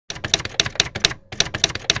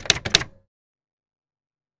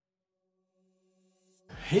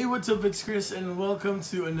Hey, what's up? It's Chris and welcome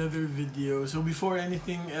to another video. So before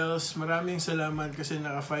anything else, maraming salamat kasi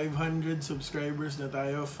naka 500 subscribers na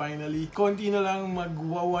tayo. Finally, konti na lang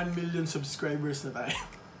magwa 1 million subscribers na tayo.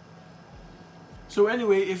 So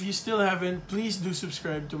anyway, if you still haven't, please do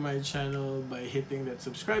subscribe to my channel by hitting that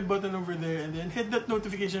subscribe button over there and then hit that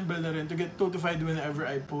notification bell na rin to get notified whenever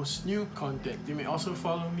I post new content. You may also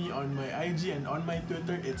follow me on my IG and on my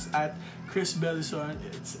Twitter. It's at Chris Belison.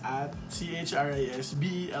 It's at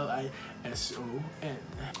CHRISBELISON.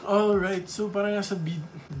 Alright, so parang nga sa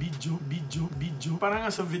parang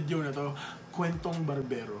nga sa video na to, Kwentong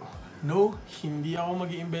Barbero. No, hindi ako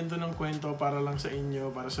mag-iimbento ng kwento para lang sa inyo,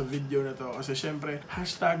 para sa video na to. Kasi syempre,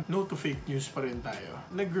 hashtag no to fake news pa rin tayo.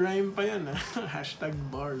 Nag-rhyme pa yan, hashtag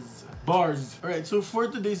bars. Bars! Alright, so for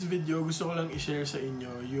today's video, gusto ko lang i-share sa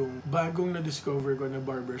inyo yung bagong na-discover ko na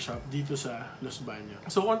barbershop dito sa Los Baños.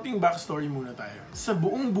 So, konting backstory muna tayo. Sa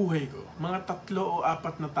buong buhay ko, mga 3 o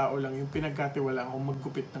 4 na tao lang yung pinagkatiwalaan kong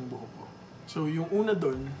maggupit ng buhok ko. So, yung una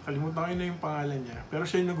doon, kalimutan ko na yung pangalan niya, pero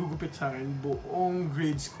siya yung nagugupit sa akin buong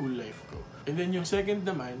grade school life ko. And then yung second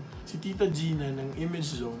naman, si Tita Gina ng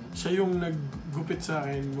Image Zone, siya yung naggupit sa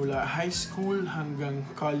akin mula high school hanggang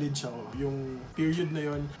college ako. Yung period na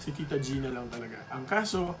yon, si Tita Gina lang talaga. Ang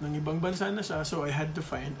kaso, ng ibang bansa na siya, so I had to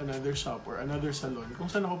find another shop or another salon kung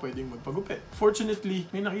saan ako pwedeng magpagupit. Fortunately,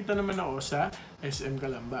 may nakita naman ako sa SM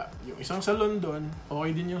Calamba. Yung isang salon doon,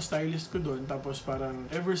 okay din yung stylist ko doon, tapos parang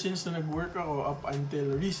ever since na nag-work ako up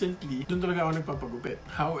until recently, doon talaga ako nagpapagupit.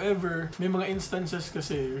 However, may mga instances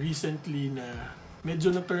kasi recently na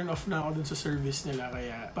medyo na-turn off na ako dun sa service nila,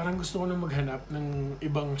 kaya parang gusto ko na maghanap ng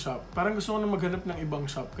ibang shop.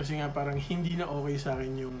 Kasi nga parang hindi na okay sa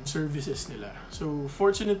akin yung services nila. So,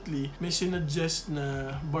 fortunately, may sinuggest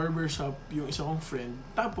na barbershop yung isa kong friend.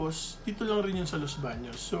 Tapos, dito lang rin yung sa Los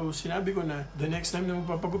Baños. So, sinabi ko na the next time na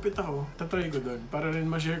magpapagupit ako, tatry ko dun para rin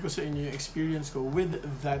ma-share ko sa inyo yung experience ko with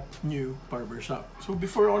that new barbershop. So,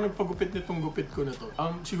 before ako nagpagupit nitong gupit ko na to,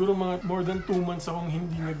 siguro mga more than 2 months akong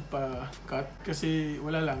hindi nagpa-cut kasi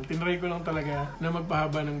wala lang, tinry ko lang talaga na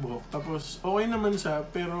magpahaba ng buhok. Tapos, okay naman siya,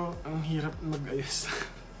 pero ang hirap mag-ayos.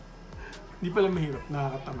 Hindi pala mahirap,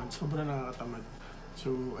 nakakatamad. Sobrang nakakatamad.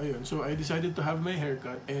 So, ayun. So, I decided to have my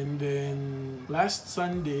haircut. And then, last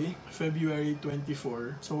Sunday, February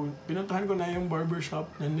 24, so, pinuntahan ko na yung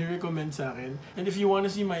barbershop na nirecommend sa akin. And if you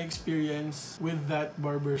wanna see my experience with that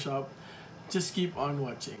barbershop, just keep on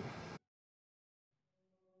watching.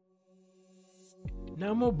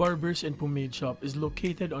 Namo Barbers and Pomade Shop is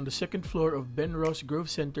located on the 2nd floor of Ben Ross Grove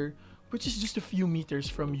Center, which is just a few meters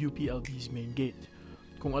from UPLB's main gate.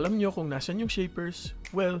 Kung alam nyo kung nasan yung shapers,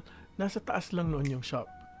 well, nasa taas lang noon yung shop.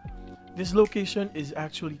 This location is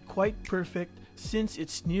actually quite perfect since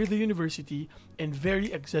it's near the university and very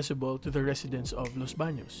accessible to the residents of Los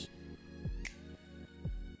Baños.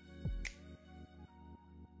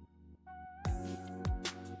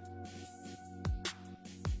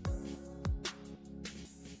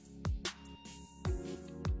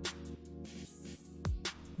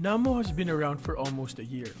 Namo has been around for almost a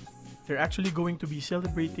year. They're actually going to be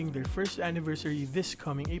celebrating their first anniversary this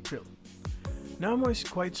coming April. Namo is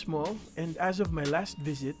quite small, and as of my last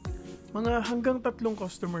visit, mga hanggang 3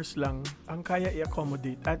 customers lang ang kaya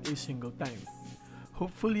i-accommodate at a single time.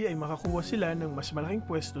 Hopefully ay makakuha sila ng mas malaking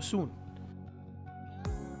pwesto soon.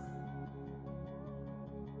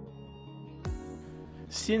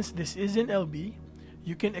 Since this is in Elbi,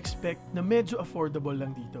 you can expect na medyo affordable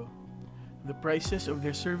lang dito. The prices of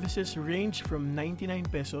their services range from 99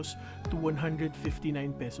 pesos to 159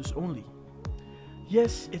 pesos only.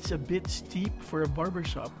 Yes, it's a bit steep for a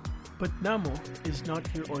barbershop, but Namo is not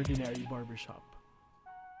your ordinary barbershop.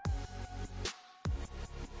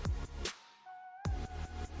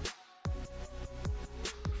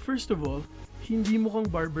 First of all, hindi mukhang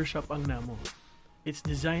barbershop ang Namo. Its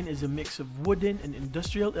design is a mix of wooden and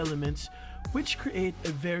industrial elements which create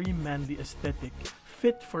a very manly aesthetic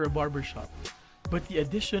fit for a barbershop, but the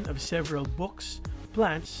addition of several books,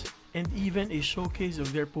 plants, and even a showcase of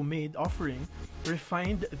their pomade offering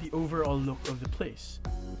refined the overall look of the place.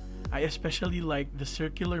 I especially like the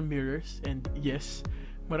circular mirrors, and yes,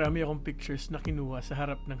 marami akong pictures na kinuha sa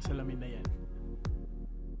harap ng salamin na yan.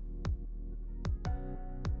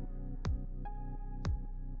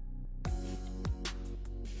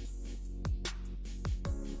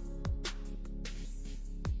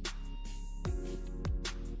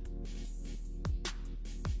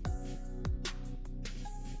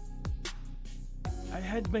 I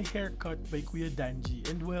had my hair cut by Kuya Danji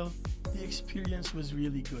and well, the experience was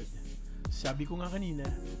really good. Sabi ko nga kanina,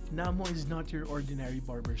 Namo is not your ordinary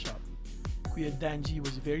barbershop. Kuya Danji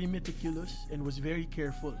was very meticulous and was very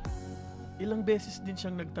careful. ilang beses din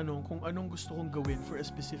siyang nagtanong kung anong gusto kong gawin for a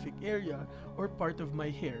specific area or part of my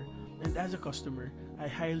hair, and as a customer, I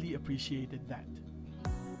highly appreciated that.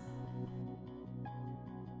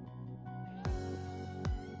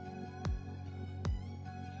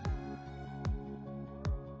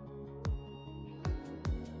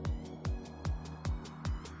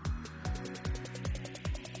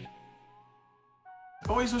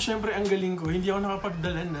 Okay, so syempre ang galing ko, hindi ako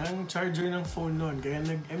nakapagdala ng charger ng phone noon. Kaya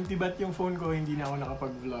nag-empty bat yung phone ko, hindi na ako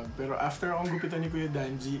nakapag-vlog. Pero after akong gupitan ni Kuya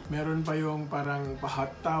Danji, meron pa yung parang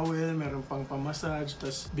pa-hot towel, meron pang pa-massage,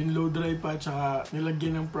 tas bin-low dry pa, tsaka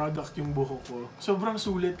nilagyan ng product yung buhok ko. Sobrang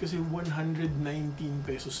sulit kasi 119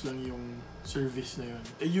 pesos lang yung service na yun.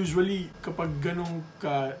 Usually, kapag ganong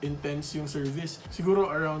ka-intense yung service,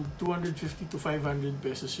 siguro around 250 to 500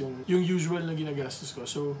 pesos yung usual na ginagastos ko.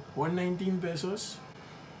 So, 119 pesos,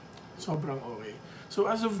 sobrang okay. So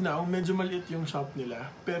as of now, medyo maliit yung shop nila.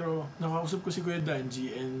 Pero nakausap ko si Kuya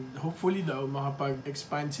Danji and hopefully daw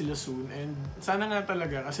makapag-expand sila soon. And sana nga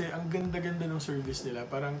talaga kasi ang ganda-ganda ng service nila.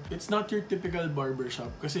 Parang it's not your typical barbershop.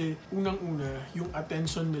 Kasi unang-una, yung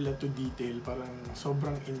attention nila to detail parang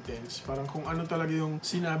sobrang intense. Parang kung ano talaga yung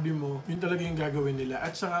sinabi mo, yun talaga yung gagawin nila.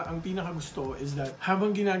 At saka ang pinaka-gusto ko is that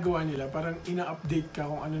habang ginagawa nila, parang ina-update ka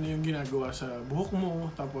kung ano na yung ginagawa sa buhok mo.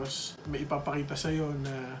 Tapos may ipapakita sa'yo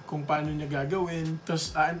na kung paano niya gagawin.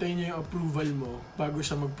 Tapos aantayin niya yung approval mo bago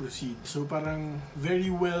siya mag-proceed. So parang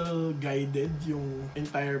very well guided yung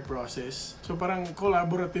entire process. So parang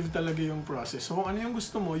collaborative talaga yung process. So kung ano yung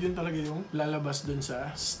gusto mo, yun talaga yung lalabas dun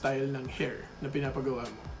sa style ng hair na pinapagawa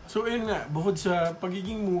mo. So ayun nga, bukod sa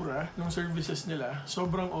pagiging mura ng services nila,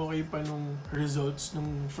 sobrang okay pa nung results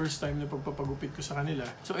nung first time na pagpapagupit ko sa kanila.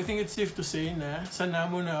 So I think it's safe to say na sa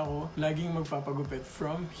Namo na ako laging magpapagupit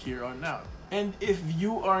from here on out. And if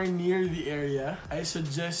you are near the area, I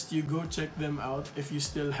suggest you go check them out if you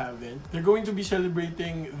still haven't. They're going to be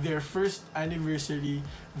celebrating their first anniversary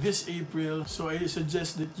this April. So I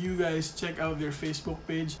suggest that you guys check out their Facebook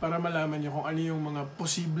page para malaman nyo kung ano yung mga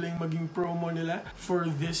posibleng maging promo nila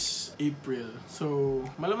for this April. So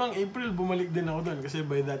malamang April, bumalik din ako doon kasi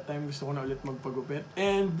by that time gusto ko na ulit magpagupit.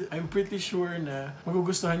 And I'm pretty sure na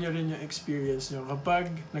magugustuhan nyo rin yung experience nyo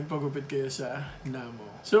kapag nagpagupit kayo sa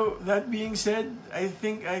Namo. So that being said, I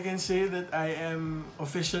think I can say that I am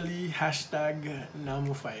officially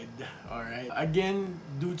 #Namofied. Alright? Again,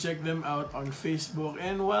 do check them out on Facebook.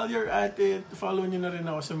 And while you're at it, follow nyo na rin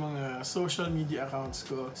ako sa mga social media accounts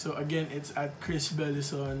ko. So again, it's at Chris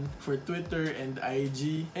Belison for Twitter and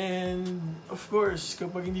IG. And of course,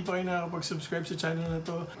 kapag hindi pa kayo nakakapag-subscribe sa channel na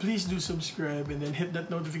to, please do subscribe and then hit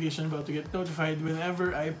that notification bell to get notified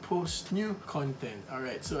whenever I post new content.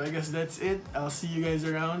 Alright, so I guess that's it. I'll see you guys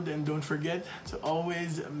around and don't forget to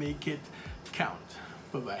always make it count.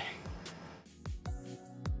 Bye-bye.